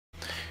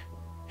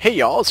Hey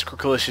y'all, it's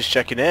Crookalicious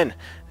checking in.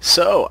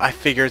 So, I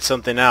figured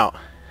something out.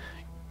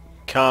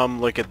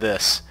 Come look at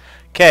this.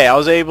 Okay, I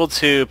was able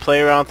to play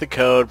around with the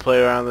code,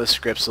 play around with the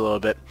scripts a little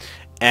bit,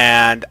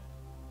 and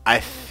I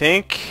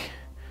think,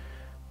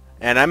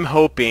 and I'm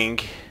hoping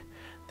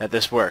that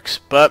this works.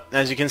 But,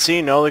 as you can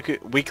see, no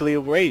weekly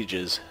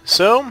wages.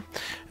 So,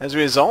 as a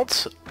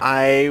result,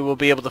 I will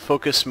be able to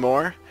focus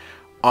more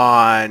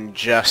on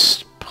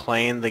just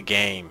playing the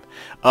game.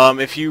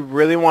 If you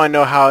really want to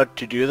know how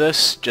to do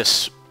this,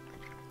 just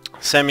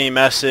send me a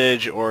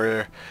message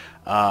or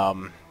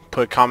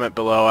put a comment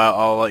below.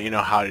 I'll let you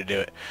know how to do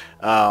it.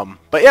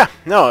 But yeah,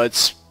 no,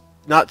 it's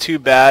not too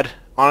bad.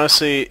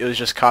 Honestly, it was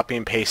just copy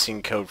and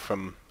pasting code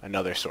from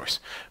another source.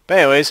 But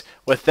anyways,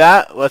 with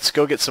that, let's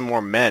go get some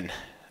more men.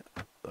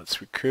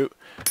 Let's recruit.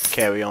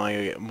 Okay, we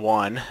only get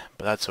one,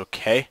 but that's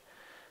okay.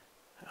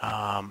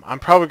 I'm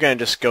probably going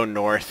to just go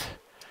north.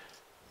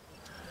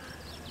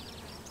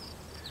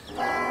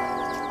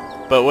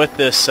 But with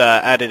this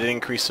added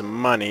increase of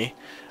money,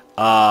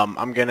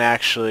 I'm going to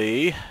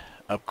actually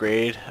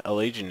upgrade a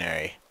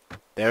legionary.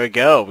 There we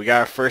go. We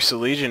got our first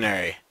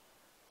legionary.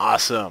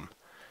 Awesome.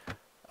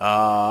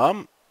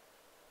 Auxiliary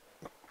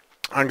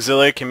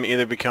can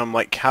either become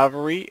like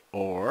cavalry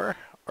or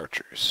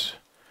archers.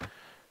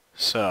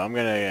 So I'm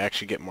going to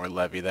actually get more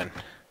levy then.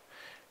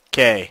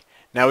 Okay.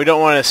 Now we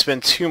don't want to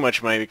spend too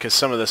much money because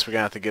some of this we're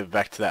going to have to give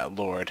back to that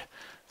lord.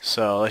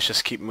 So let's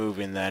just keep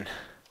moving then.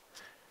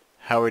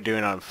 How are we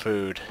doing on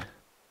food?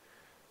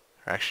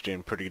 We're actually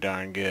doing pretty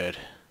darn good.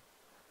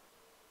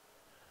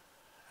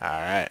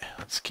 Alright,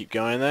 let's keep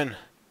going then.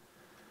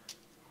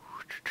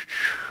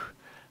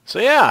 So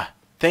yeah,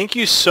 thank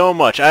you so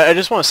much. I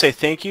just want to say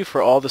thank you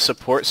for all the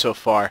support so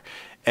far.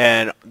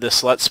 And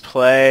this Let's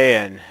Play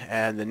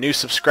and the new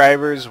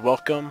subscribers,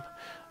 welcome.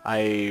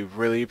 I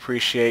really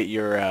appreciate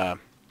your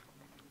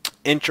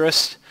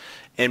interest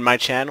in my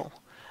channel.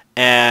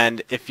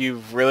 And if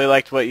you've really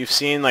liked what you've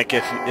seen, like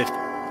if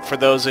for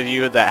those of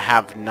you that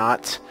have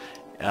not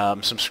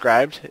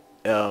subscribed,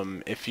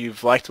 if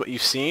you've liked what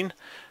you've seen,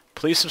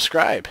 please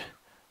subscribe.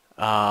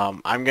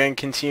 I'm going to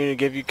continue to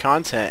give you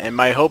content, and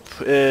my hope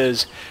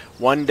is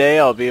one day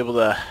I'll be able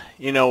to,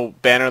 you know,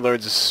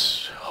 Bannerlords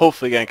is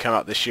hopefully going to come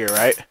out this year,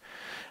 right?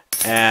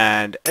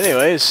 And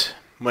anyways,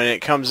 when it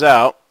comes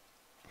out,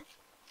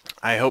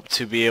 I hope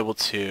to be able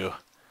to,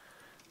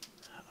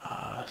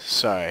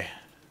 sorry,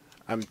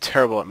 I'm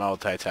terrible at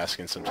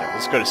multitasking sometimes.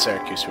 Let's go to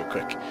Syracuse real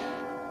quick.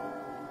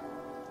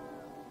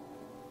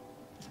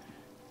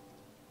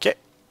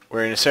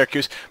 We're in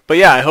Syracuse. But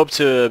yeah, I hope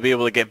to be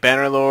able to get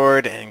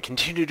Bannerlord and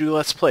continue to do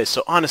Let's Play.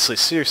 So honestly,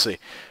 seriously,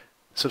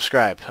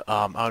 subscribe.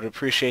 I would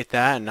appreciate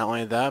that, and not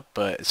only that,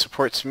 but it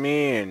supports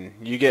me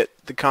and you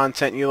get the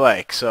content you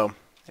like. So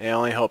it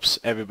only helps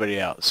everybody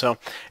out. So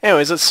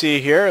anyways, let's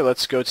see here.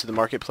 Let's go to the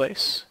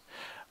marketplace.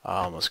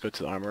 Let's go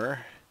to the armorer.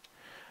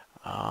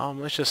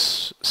 Let's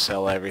just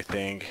sell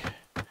everything.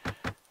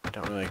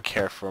 Don't really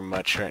care for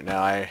much right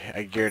now.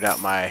 I geared out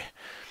my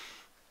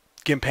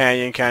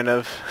companion kind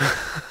of.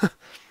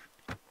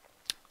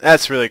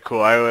 That's really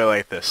cool. I really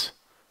like this.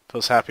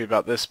 Feels happy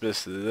about this.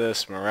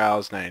 This.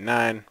 Morale's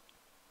 99.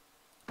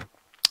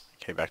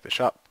 Okay, back to the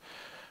shop.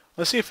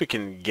 Let's see if we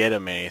can get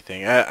him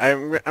anything.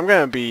 I'm going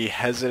to be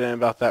hesitant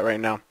about that right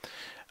now.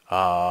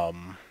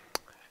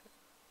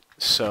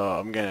 So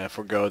I'm going to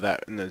forego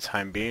that in the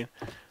time being.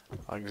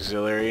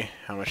 Auxiliary.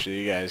 How much do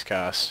you guys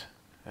cost?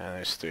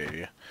 There's 3 of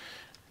you.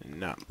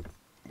 Not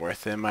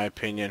worth it in my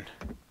opinion.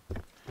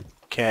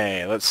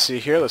 Okay, let's see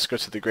here. Let's go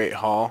to the Great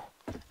Hall.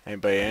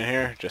 Anybody in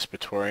here? Just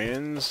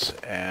Praetorians,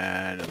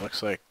 and it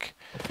looks like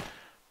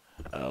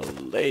a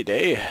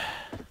lady,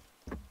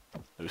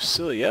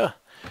 Lucilia.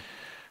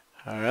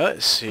 Alright,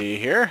 let's see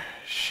here.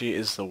 She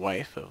is the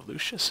wife of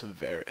Lucius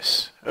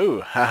Verus.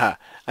 Ooh, haha,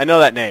 I know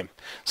that name.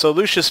 So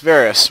Lucius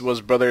Verus was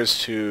brothers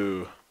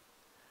to,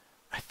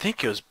 I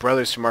think it was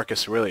brothers to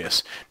Marcus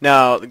Aurelius.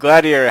 Now, the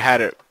Gladiator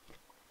had it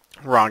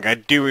wrong. I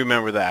do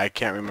remember that. I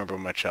can't remember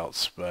much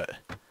else, but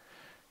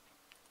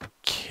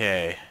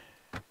okay.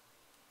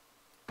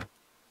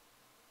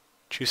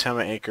 Choose how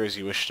many acres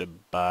you wish to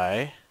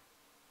buy.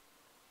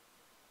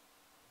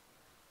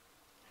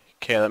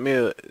 Okay, let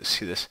me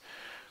see this.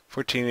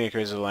 14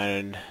 acres of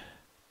land.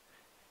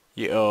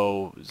 You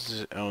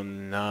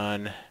own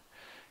none.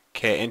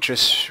 Okay,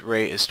 interest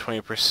rate is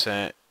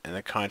 20%, and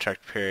the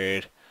contract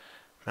period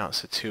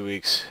amounts to 2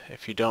 weeks.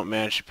 If you don't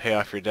manage to pay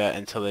off your debt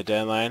until the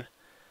deadline,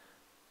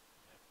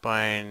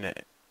 buying an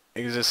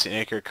existing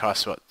acre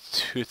costs about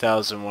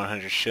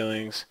 2,100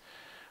 shillings.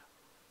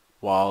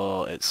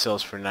 While it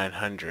sells for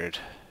 900.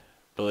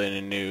 Building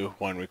a new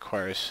one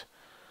requires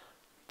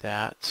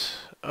that.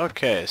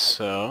 Okay,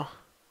 so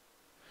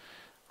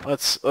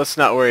let's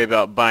not worry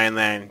about buying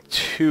land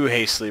too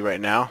hastily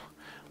right now.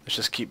 Let's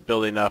just keep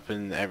building up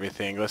and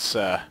everything. Let's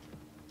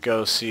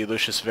go see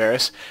Lucius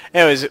Verus.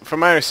 Anyways, from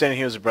my understanding,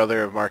 he was a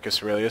brother of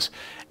Marcus Aurelius,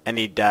 and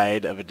he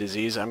died of a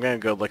disease. I'm gonna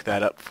go look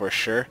that up for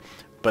sure.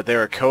 But they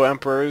were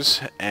co-emperors,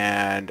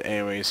 and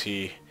anyways,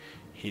 he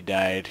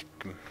died.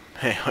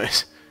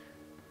 Anyways.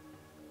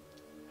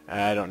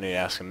 I don't need to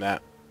ask him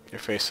that. Your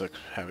face looks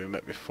haven't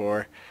met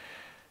before.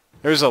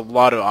 There's a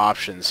lot of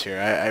options here.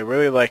 I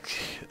really like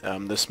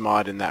this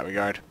mod in that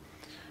regard.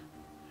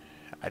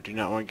 I do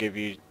not want to give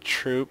you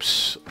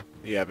troops.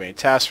 Do you have any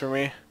tasks for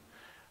me? I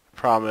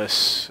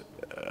promise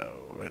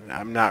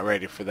I'm not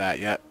ready for that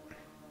yet.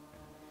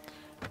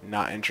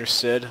 Not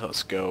interested.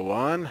 Let's go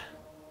on.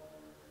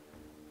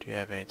 Do you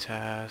have any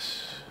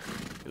tasks?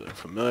 You look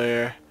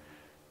familiar.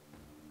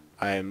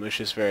 I am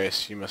Lucius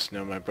Verus. You must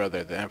know my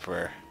brother, the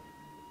Emperor.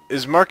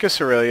 Is Marcus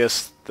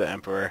Aurelius the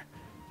Emperor?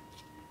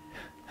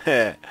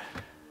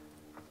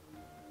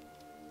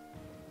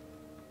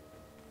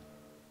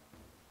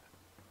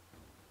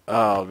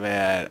 Oh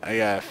man, I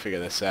gotta figure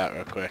this out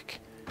real quick.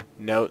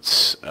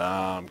 Notes,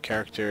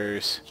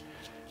 characters.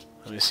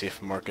 Let me see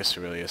if Marcus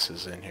Aurelius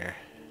is in here.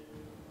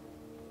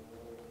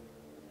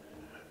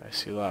 I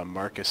see a lot of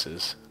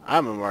Marcuses.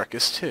 I'm a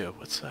Marcus too.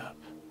 What's up?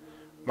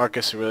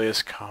 Marcus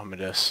Aurelius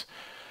Commodus.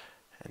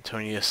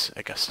 Antonius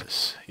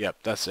Augustus. Yep,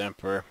 that's the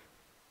Emperor.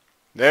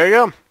 There you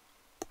go.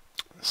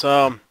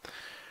 So,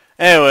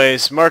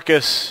 anyways,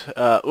 Marcus,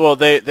 well,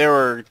 they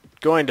were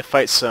going to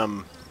fight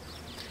some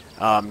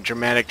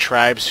Germanic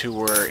tribes who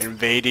were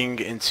invading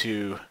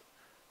into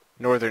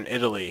northern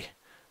Italy.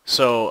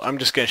 So, I'm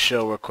just going to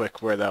show real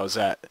quick where that was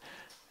at.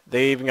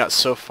 They even got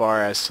so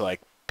far as to,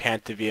 like,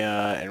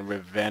 Pantavia and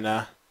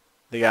Ravenna.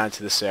 They got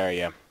into this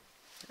area.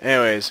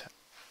 Anyways,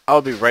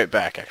 I'll be right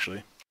back,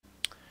 actually.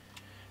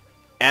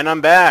 And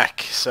I'm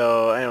back.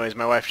 So, anyways,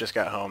 my wife just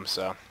got home,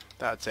 so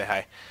thought I'd say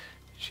hi.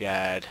 She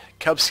had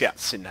Cub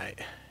Scouts tonight.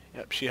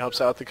 Yep, she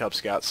helps out with the Cub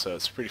Scouts, so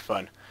it's pretty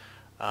fun.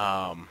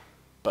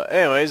 But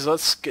anyways,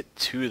 let's get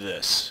to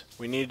this.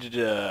 We needed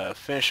to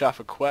finish off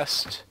a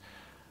quest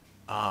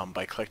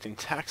by collecting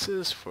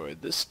taxes for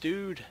this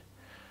dude.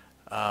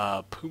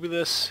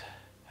 Publius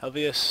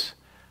Helvius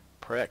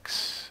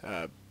Prex.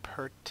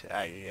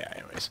 Yeah,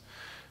 anyways.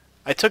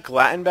 I took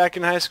Latin back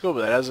in high school,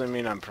 but that doesn't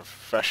mean I'm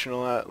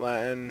professional at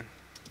Latin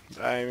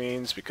by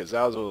means, because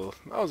that was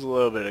a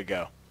little bit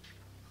ago.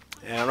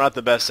 And I'm not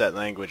the best at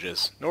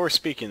languages, nor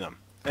speaking them.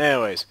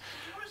 Anyways,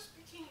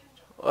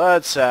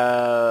 let's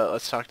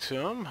talk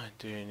to him.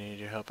 Do you need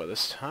your help at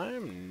this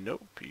time?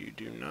 Nope, you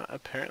do not,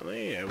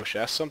 apparently. I wish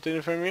I asked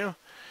something from you.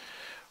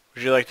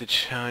 Would you like to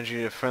challenge you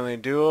to a friendly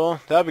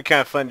duel? That would be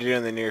kind of fun to do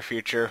in the near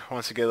future,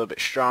 once I get a little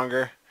bit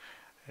stronger.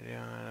 I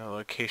don't know,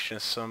 location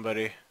of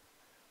somebody.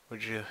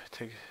 Would you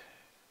take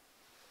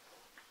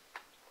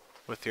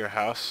with your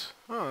house?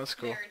 Oh, that's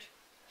cool.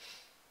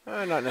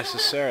 Not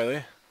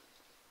necessarily.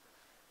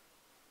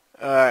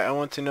 Alright, I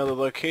want to know the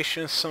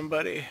location of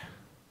somebody.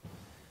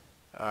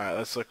 Alright,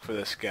 let's look for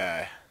this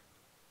guy.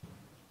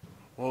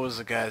 What was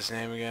the guy's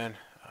name again?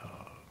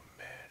 Oh,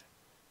 man.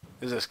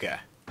 Who's this guy?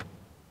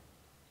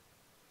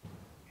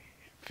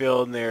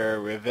 Field near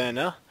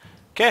Ravenna.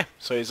 Okay,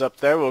 so he's up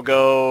there. We'll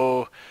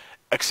go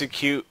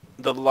execute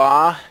the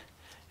law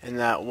in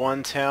that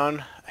one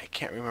town. I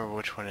can't remember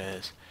which one it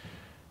is.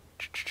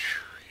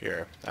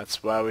 Here.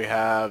 That's why we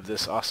have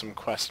this awesome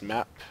quest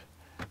map.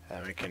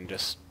 And we can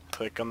just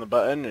click on the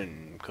button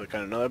and click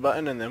on another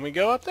button, and then we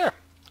go up there.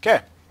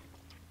 Okay.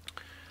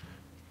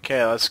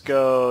 Okay, let's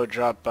go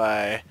drop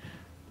by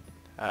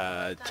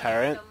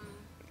Tarentum.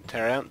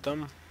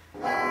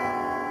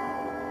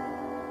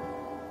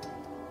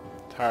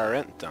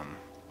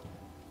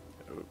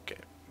 Okay.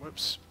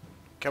 Whoops.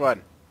 Come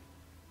on.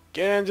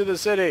 Get into the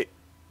city.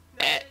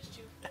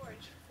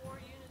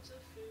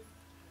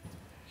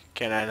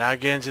 Can I not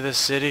get into the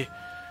city?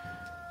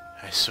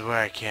 I swear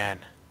I can.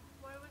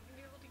 Why wouldn't you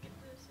be able to get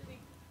to the city?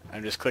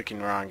 I'm just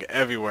clicking wrong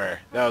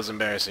everywhere. That was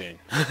embarrassing.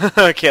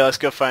 Okay, let's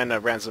go find a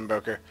ransom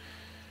broker.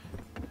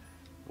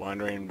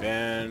 Wandering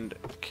band.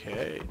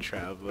 Okay,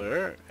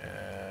 traveler.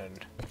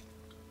 And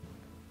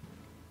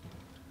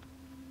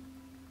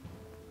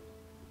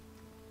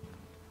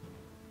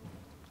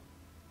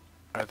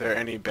are there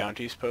any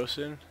bounties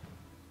posted?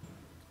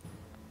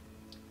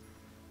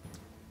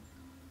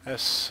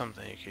 That's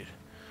something you could...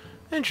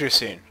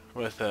 Interesting.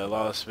 With a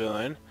lawless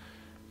villain.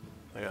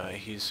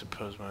 He's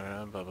supposed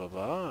to blah blah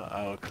blah.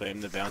 I'll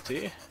claim the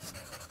bounty.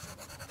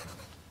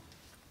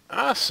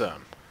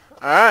 Awesome.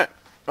 Alright.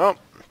 Well,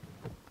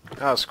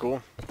 that was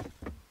cool.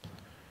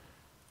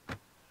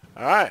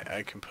 Alright,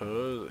 I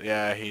compose.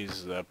 Yeah,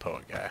 he's the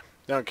poet guy.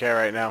 Don't care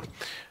right now.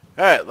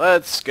 Alright,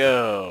 let's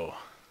go.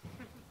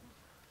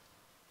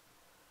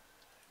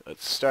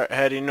 Let's start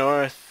heading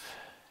north.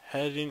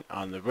 Heading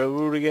on the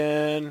road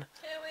again.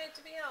 Can't wait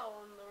to be out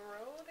on the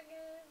road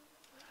again.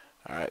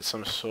 Alright,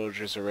 some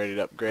soldiers are ready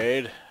to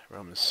upgrade.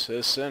 Roman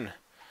citizen.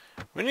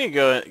 We need to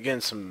go get in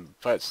some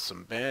fights with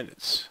some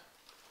bandits.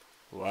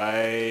 Why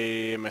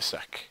am I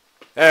stuck?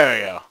 There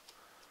we go.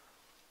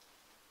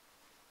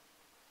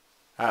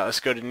 Alright, let's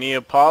go to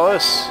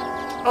Neapolis.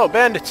 Oh,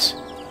 bandits!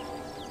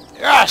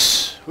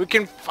 Yes! We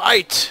can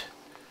fight!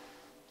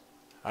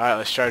 Alright,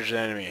 let's charge the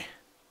enemy.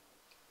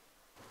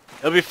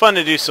 It'll be fun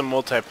to do some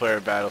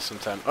multiplayer battles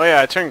sometime. Oh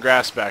yeah, I turned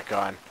grass back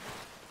on.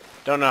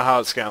 Don't know how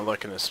it's gonna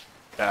look in this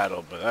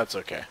battle, but that's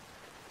okay.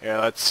 Yeah,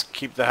 let's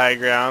keep the high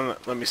ground.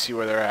 Let me see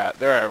where they're at.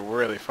 They're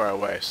really far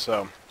away,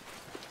 so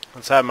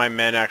Let's have my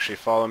men actually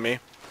follow me.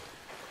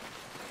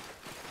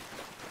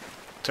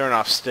 Turn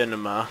off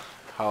cinema.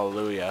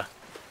 Hallelujah.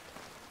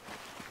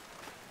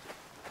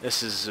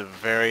 This is a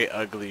very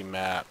ugly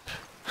map.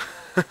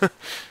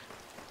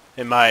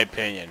 In my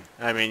opinion.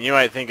 I mean, you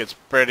might think it's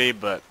pretty,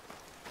 but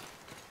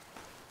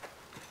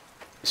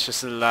it's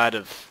just a lot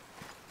of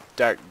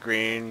dark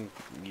green,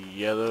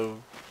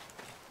 yellow.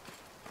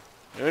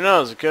 Who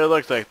knows? It could have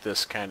looked like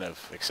this, kind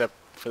of. Except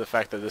for the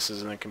fact that this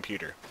isn't a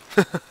computer.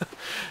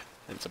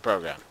 It's a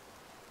program.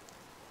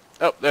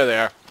 Oh, there they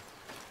are.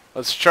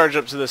 Let's charge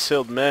up to this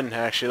hill, men.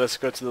 Actually, let's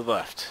go to the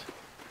left.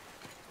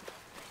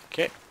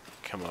 Okay,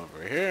 come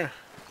over here.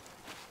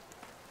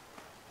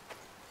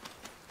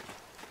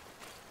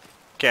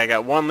 Okay, I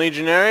got 1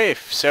 legionary,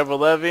 several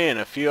levy, and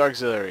a few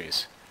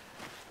auxiliaries.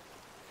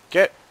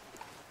 Okay,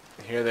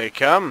 here they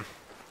come.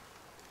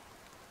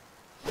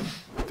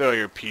 Throw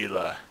your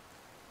pila.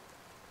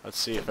 Let's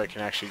see if I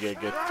can actually get a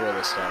good throw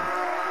this time.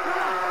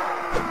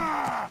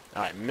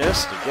 I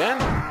missed again.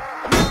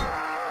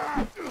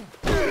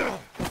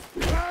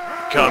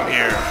 Come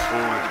here,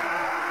 fool.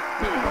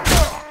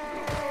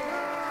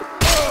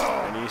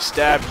 And he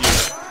stabbed you.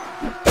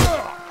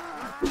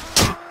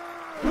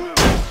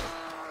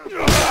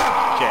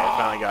 Okay, I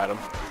finally got him.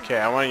 Okay,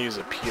 I want to use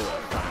a pila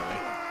finally.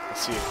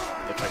 Let's see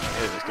if I can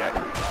hit this guy.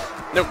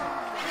 Nope.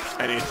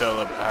 I need to throw a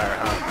little bit higher,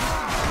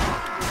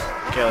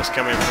 huh? Okay, let's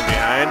come in from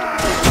behind.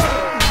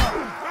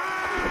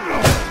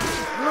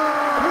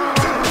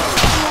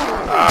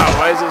 Ah,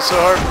 why is it so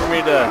hard for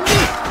me to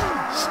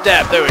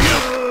stab? There we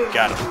go.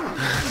 Got him.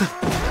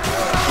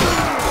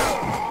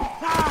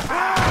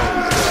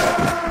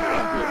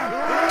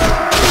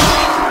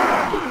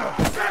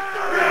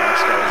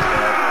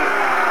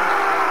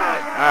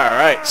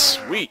 Alright,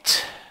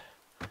 sweet.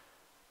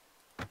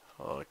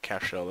 I'll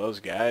capture all those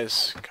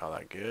guys. Call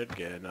that good.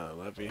 Get another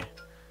levy.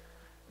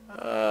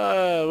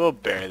 We'll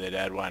bury the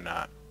dead. Why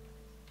not?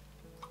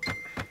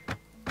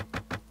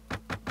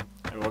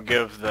 And we'll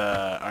give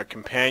our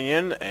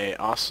companion a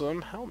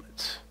awesome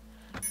helmet.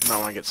 Might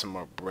want to get some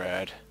more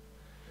bread.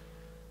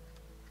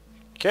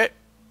 Okay.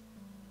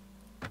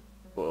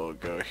 We'll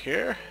go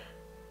here.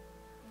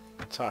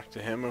 Talk to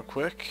him real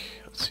quick.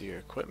 Let's see your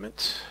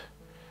equipment.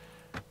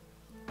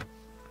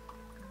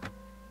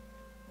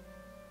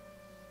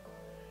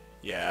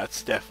 Yeah,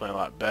 that's definitely a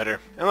lot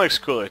better. And it looks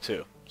cooler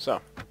too.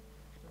 So.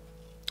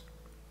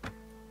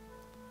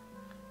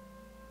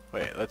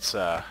 Wait, let's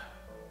I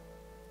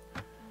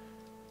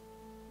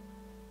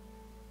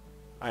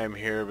am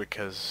here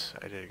because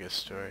I did a good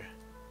story.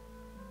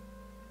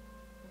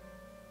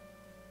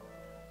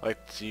 I'd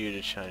like you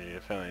to challenge you to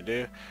finally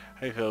do.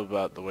 How do you feel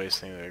about the ways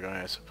things are going,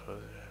 I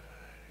suppose?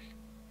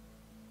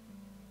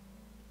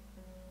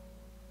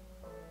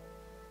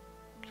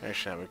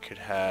 Connection that we could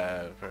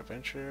have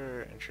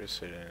adventure,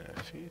 interested in a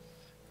feat.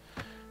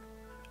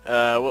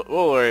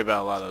 We'll worry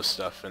about a lot of those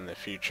stuff in the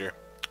future.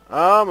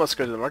 Let's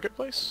go to the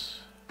marketplace.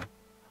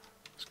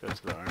 Let's go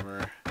to the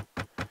armor.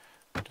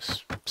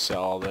 Just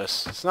sell all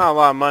this. It's not a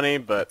lot of money,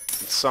 but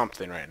it's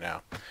something right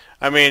now.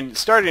 I mean,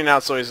 starting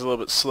out's always a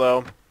little bit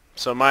slow.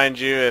 So mind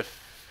you,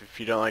 if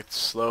you don't like the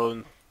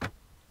slowness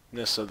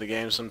of the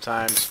game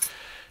sometimes,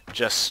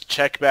 just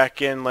check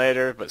back in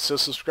later, but still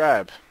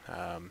subscribe.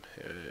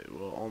 It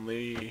will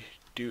only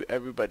do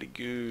everybody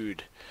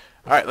good.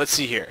 Alright, let's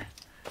see here.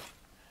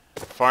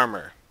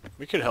 Farmer.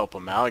 We could help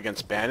them out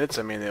against bandits.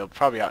 I mean, they'll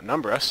probably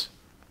outnumber us.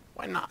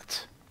 Why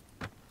not?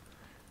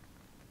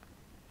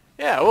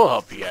 Yeah, we'll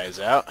help you guys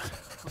out.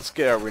 Let's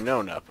get our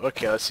renown up.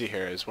 Okay, let's see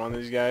here. Is one of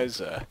these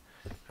guys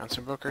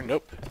Ransom Broker?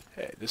 Nope.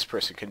 Hey, this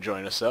person can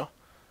join us though.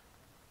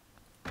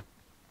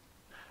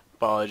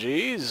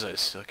 Apologies. I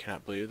still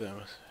cannot believe that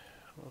was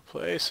a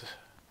place.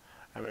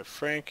 I met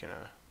Frank and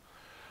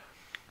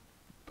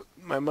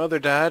my mother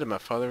died and my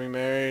father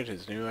remarried.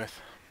 His new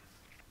wife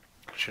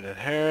should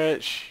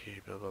inherit. She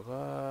blah blah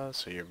blah.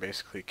 So you're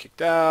basically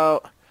kicked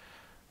out.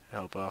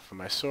 Help offer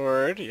my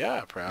sword.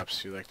 Yeah,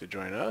 perhaps you'd like to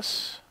join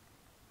us.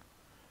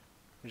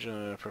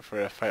 I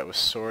prefer to fight with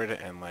sword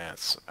and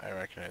lance. I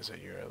recognize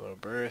that you're a low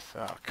birth.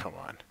 Oh, come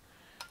on.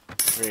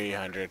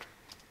 300.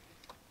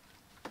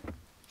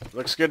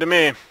 Looks good to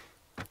me.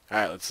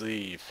 Alright, let's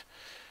leave.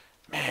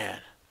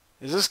 Man,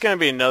 is this going to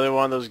be another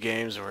one of those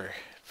games where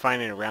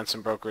finding a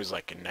ransom broker is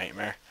like a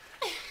nightmare?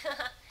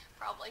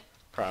 Probably.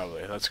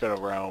 Probably. Let's go to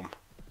Rome.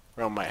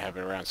 Rome might have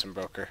a ransom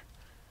broker.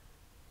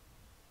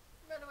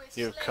 Runaway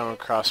You've slave. come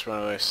across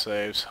runaway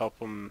slaves. Help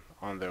them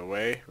on their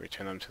way.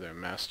 Return them to their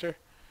master.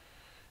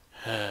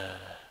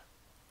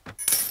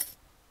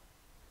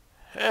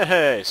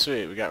 Hey,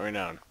 sweet. We got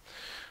renown.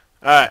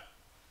 Alright.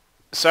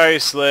 Sorry,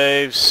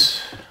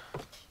 slaves.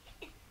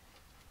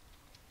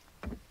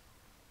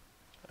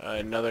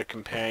 Another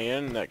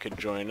companion that could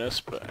join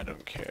us, but I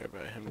don't care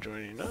about him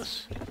joining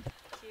us.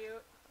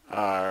 Cute.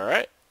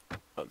 Alright.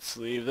 Let's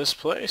leave this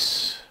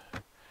place.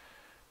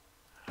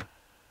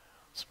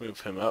 Let's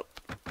move him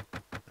up.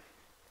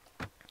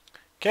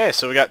 Okay,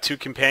 so we got 2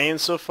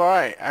 companions so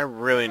far. I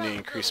really need to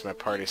increase my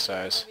party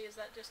size. Is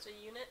that just a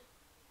unit?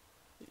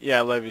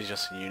 Yeah, Levy's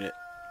just a unit.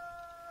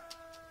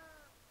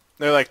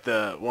 They're like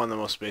one of the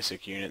most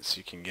basic units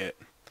you can get.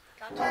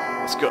 Gotcha.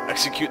 Let's go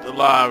execute the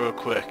law real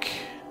quick.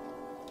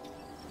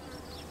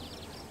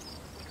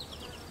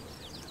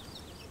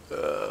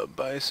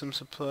 Buy some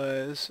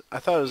supplies. I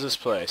thought it was this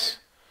place.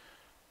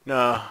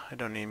 No, I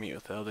don't need to meet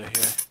with the elder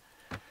here.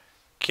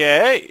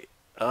 Okay.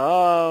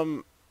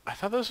 I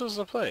thought this was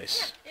the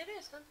place. Yeah, it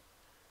is, huh?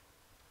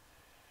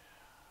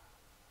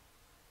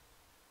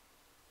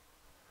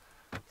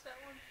 It's that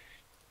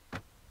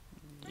one.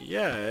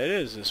 Yeah, it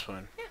is this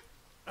one. Yeah.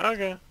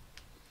 Okay. You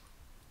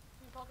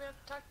probably have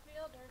to talk to the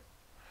elder.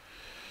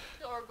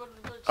 Or go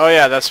to the village. Oh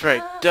yeah, that's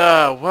right.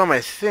 Duh, what am I Yeah, I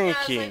was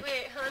thinking? like,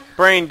 wait, hun.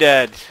 Brain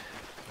dead. Child.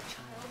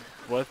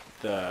 What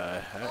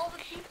the heck? All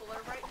the people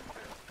are right in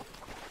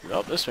front of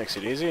Well, this makes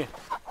it easy.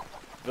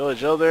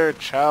 Village elder,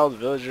 child,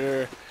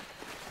 villager,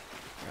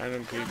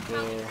 random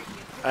people.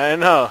 I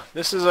know.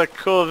 This is a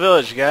cool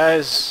village,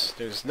 guys.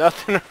 There's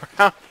nothing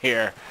around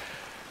here.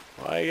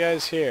 Why are you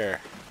guys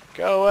here?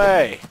 Go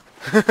away.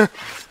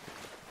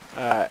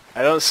 I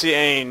don't see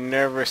any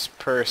nervous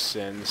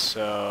person,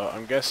 so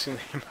I'm guessing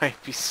they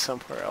might be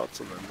somewhere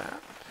else on the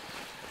map.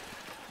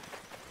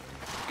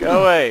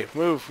 Go away.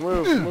 Move,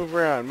 move, move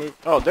around. Move.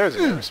 Oh, there's a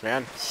nervous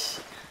man.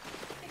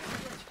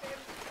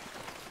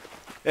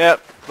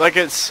 Yep, like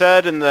it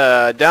said in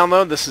the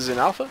download, this is in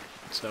alpha,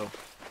 so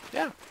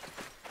yeah.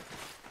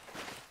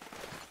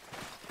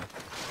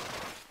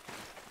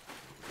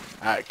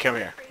 Alright, come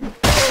here.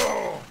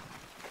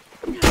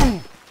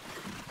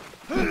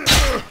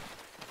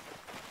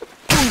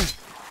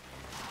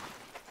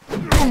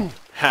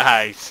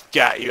 Haha, he's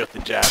got you with the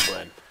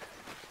javelin.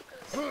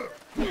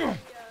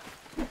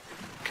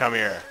 Come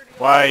here.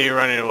 Why are you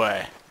running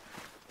away?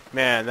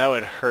 Man, that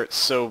would hurt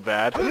so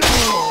bad.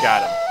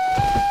 Got him.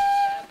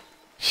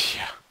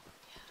 Yeah.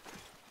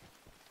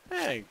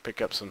 Yeah, you can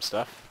pick up some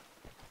stuff.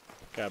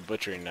 Got a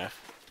butchering knife.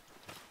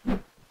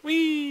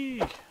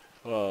 Whee!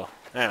 Well,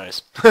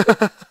 anyways.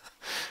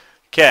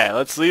 Okay,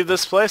 let's leave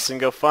this place and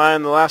go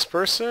find the last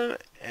person,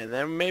 and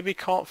then maybe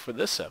call it for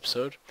this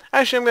episode.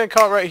 Actually, I'm going to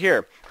call it right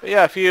here. But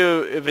yeah, if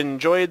you have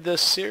enjoyed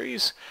this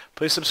series,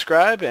 please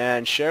subscribe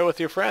and share with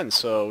your friends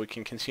so we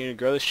can continue to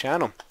grow this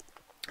channel.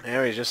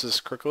 Anyways, this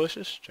is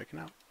Crookalicious, checking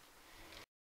out.